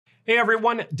Hey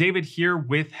everyone, David here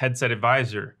with Headset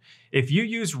Advisor. If you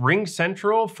use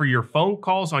RingCentral for your phone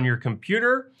calls on your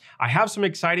computer, I have some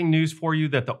exciting news for you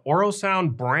that the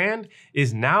Orosound brand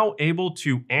is now able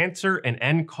to answer and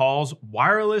end calls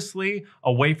wirelessly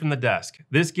away from the desk.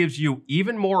 This gives you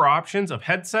even more options of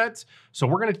headsets, so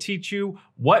we're going to teach you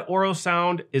what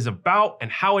Orosound is about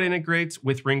and how it integrates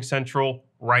with RingCentral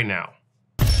right now.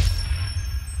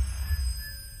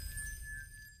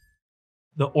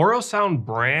 The Orosound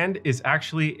brand is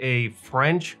actually a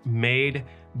French-made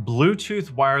Bluetooth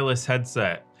wireless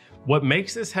headset. What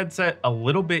makes this headset a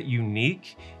little bit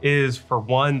unique is, for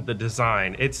one, the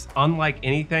design. It's unlike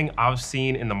anything I've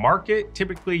seen in the market.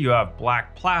 Typically, you have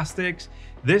black plastics.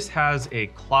 This has a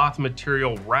cloth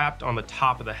material wrapped on the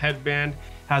top of the headband,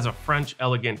 has a French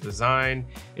elegant design.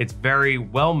 It's very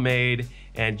well made,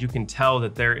 and you can tell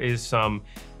that there is some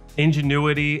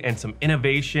ingenuity and some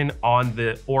innovation on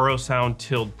the Orosound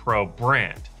Tilde Pro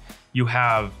brand. You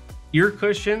have ear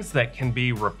cushions that can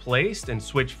be replaced and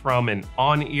switch from an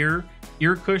on-ear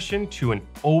ear cushion to an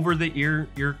over-the-ear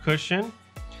ear cushion.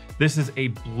 This is a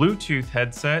Bluetooth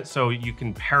headset, so you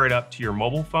can pair it up to your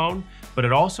mobile phone, but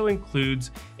it also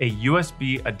includes a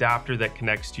USB adapter that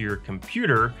connects to your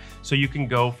computer, so you can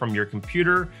go from your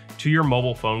computer to your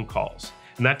mobile phone calls.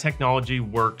 And that technology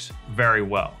works very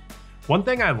well. One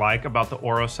thing I like about the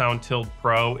Orosound Tilde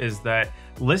Pro is that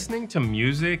listening to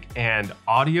music and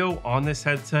audio on this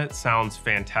headset sounds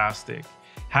fantastic.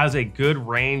 Has a good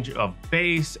range of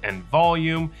bass and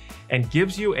volume, and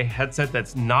gives you a headset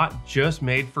that's not just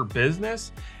made for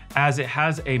business, as it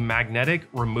has a magnetic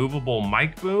removable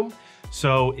mic boom.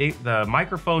 So the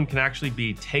microphone can actually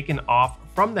be taken off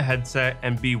from the headset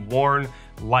and be worn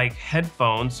like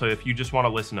headphones. So if you just want to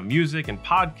listen to music and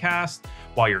podcasts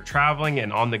while you're traveling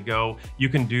and on the go, you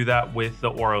can do that with the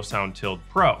Orosound Tilde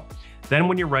Pro. Then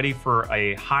when you're ready for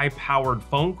a high-powered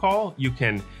phone call, you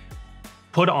can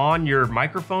put on your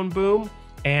microphone boom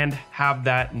and have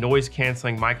that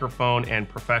noise-canceling microphone and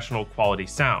professional quality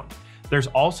sound. There's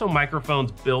also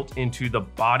microphones built into the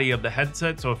body of the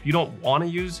headset, so if you don't want to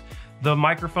use the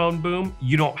microphone boom,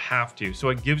 you don't have to. So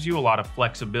it gives you a lot of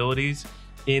flexibilities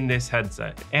in this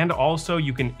headset. And also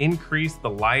you can increase the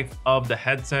life of the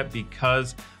headset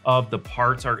because of the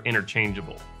parts are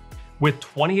interchangeable. With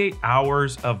 28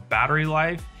 hours of battery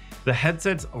life, the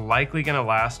headset's likely gonna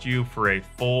last you for a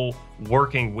full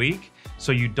working week,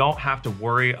 so you don't have to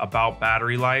worry about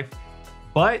battery life.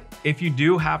 But if you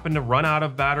do happen to run out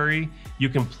of battery, you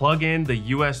can plug in the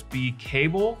USB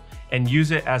cable and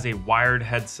use it as a wired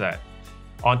headset.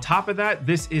 On top of that,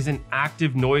 this is an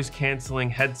active noise canceling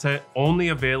headset only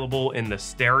available in the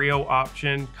stereo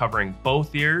option covering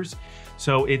both ears.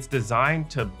 So it's designed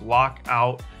to block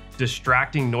out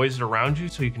distracting noises around you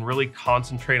so you can really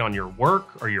concentrate on your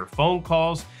work or your phone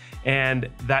calls, and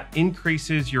that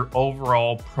increases your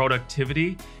overall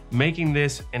productivity, making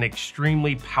this an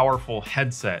extremely powerful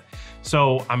headset.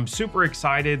 So I'm super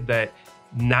excited that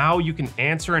now you can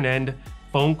answer and end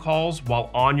phone calls while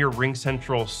on your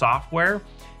RingCentral software.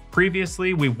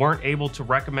 Previously, we weren't able to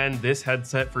recommend this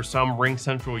headset for some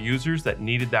RingCentral users that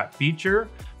needed that feature,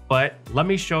 but let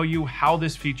me show you how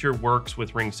this feature works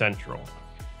with RingCentral.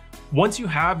 Once you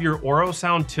have your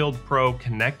Orosound Tilde Pro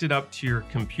connected up to your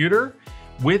computer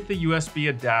with the USB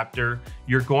adapter,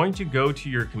 you're going to go to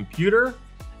your computer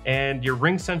and your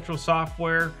RingCentral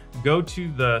software, go to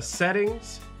the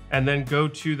settings, and then go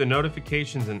to the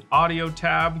notifications and audio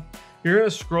tab. You're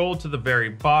gonna scroll to the very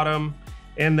bottom,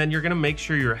 and then you're gonna make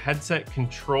sure your headset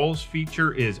controls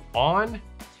feature is on.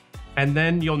 And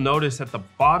then you'll notice at the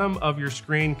bottom of your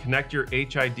screen, connect your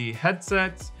HID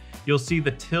headsets. You'll see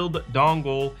the Tilde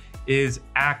dongle is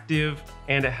active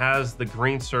and it has the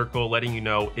green circle letting you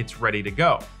know it's ready to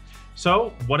go.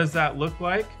 So what does that look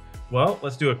like? Well,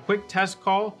 let's do a quick test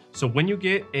call. So when you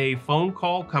get a phone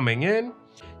call coming in,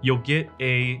 you'll get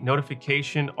a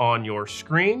notification on your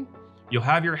screen. You'll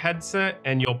have your headset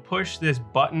and you'll push this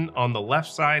button on the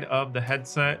left side of the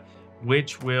headset,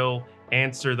 which will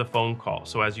answer the phone call.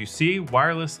 So as you see,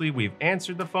 wirelessly, we've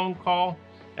answered the phone call,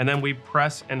 and then we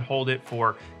press and hold it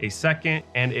for a second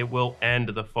and it will end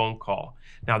the phone call.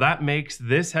 Now that makes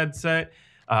this headset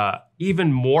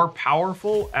even more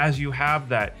powerful as you have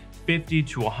that 50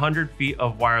 to 100 feet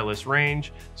of wireless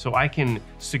range. So I can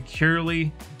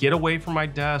securely get away from my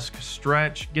desk,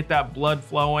 stretch, get that blood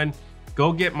flowing,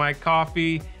 go get my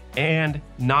coffee, and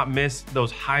not miss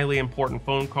those highly important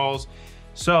phone calls.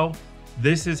 So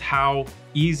this is how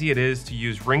easy it is to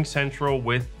use RingCentral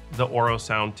with the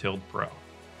Orosound Tilde Pro.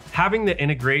 Having the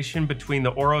integration between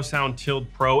the Orosound Tilde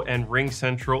Pro and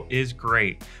RingCentral is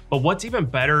great, but what's even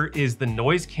better is the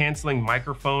noise canceling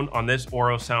microphone on this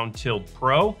Orosound Tilde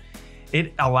Pro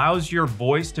It allows your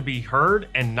voice to be heard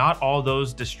and not all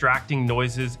those distracting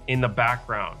noises in the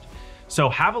background. So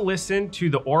have a listen to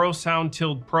the Orosound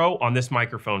Tilde Pro on this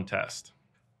microphone test.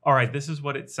 All right, this is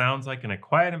what it sounds like in a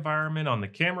quiet environment on the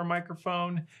camera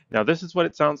microphone. Now this is what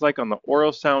it sounds like on the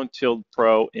Orosound Tilde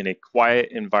Pro in a quiet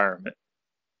environment.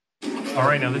 All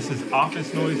right, now this is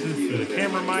office noises through the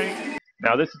camera mic.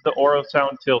 Now this is the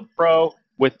Orosound Tilde Pro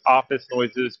with office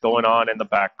noises going on in the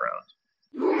background.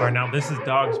 All right, now this is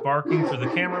dogs barking through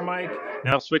the camera mic.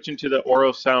 Now switching to the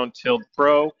Orosound Tilde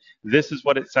Pro, this is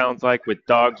what it sounds like with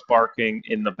dogs barking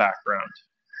in the background.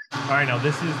 All right, now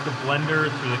this is the blender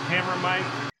through the camera mic.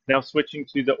 Now switching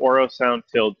to the Orosound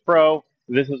Tilde Pro,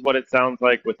 this is what it sounds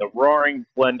like with a roaring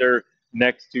blender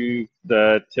next to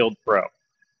the Tilde Pro.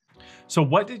 So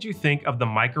what did you think of the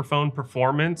microphone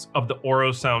performance of the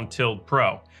Orosound Tilde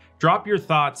Pro? Drop your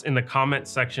thoughts in the comment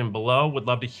section below. Would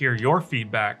love to hear your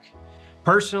feedback.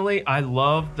 Personally, I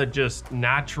love the just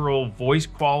natural voice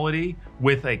quality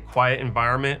with a quiet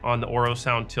environment on the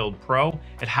Orosound Tilde Pro.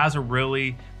 It has a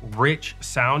really rich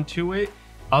sound to it.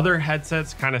 Other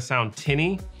headsets kind of sound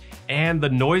tinny, and the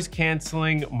noise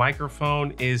canceling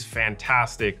microphone is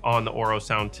fantastic on the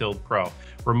Orosound Tilde Pro.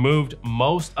 Removed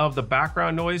most of the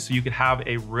background noise so you could have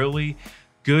a really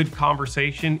good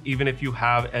conversation even if you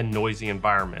have a noisy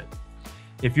environment.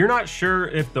 If you're not sure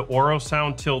if the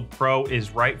Orosound Tilde Pro is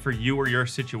right for you or your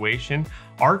situation,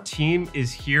 our team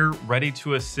is here ready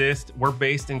to assist. We're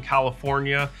based in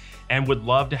California and would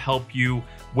love to help you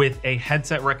with a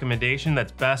headset recommendation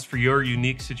that's best for your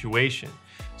unique situation.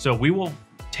 So we will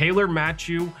tailor match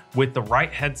you with the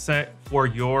right headset for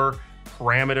your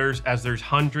parameters, as there's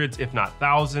hundreds, if not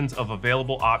thousands, of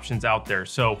available options out there.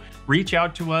 So reach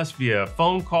out to us via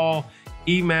phone call,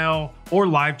 email, or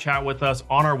live chat with us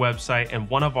on our website, and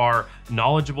one of our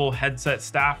knowledgeable headset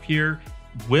staff here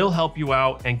will help you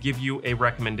out and give you a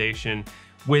recommendation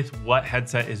with what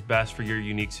headset is best for your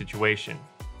unique situation.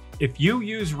 If you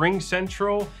use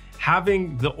RingCentral,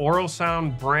 having the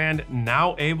Orosound brand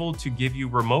now able to give you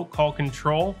remote call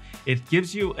control, it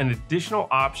gives you an additional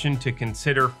option to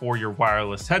consider for your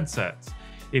wireless headsets.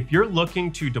 If you're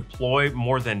looking to deploy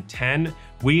more than 10,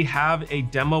 we have a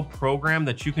demo program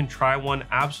that you can try one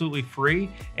absolutely free,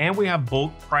 and we have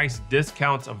bulk price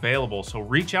discounts available. So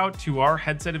reach out to our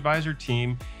headset advisor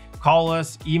team, call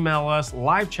us, email us,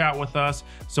 live chat with us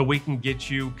so we can get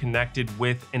you connected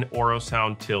with an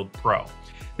Orosound Tilde Pro.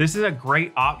 This is a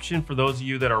great option for those of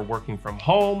you that are working from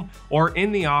home or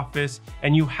in the office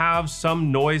and you have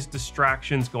some noise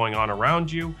distractions going on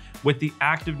around you. With the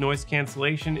active noise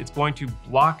cancellation, it's going to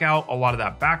block out a lot of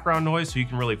that background noise so you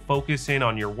can really focus in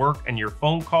on your work and your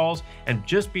phone calls and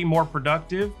just be more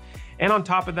productive. And on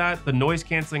top of that, the noise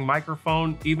canceling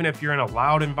microphone, even if you're in a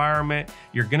loud environment,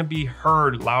 you're gonna be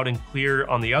heard loud and clear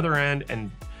on the other end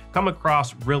and come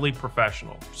across really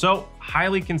professional. So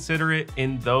highly consider it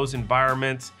in those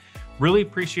environments. Really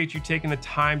appreciate you taking the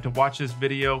time to watch this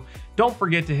video. Don't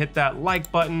forget to hit that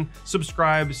like button,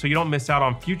 subscribe so you don't miss out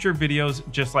on future videos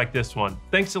just like this one.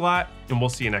 Thanks a lot, and we'll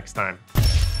see you next time.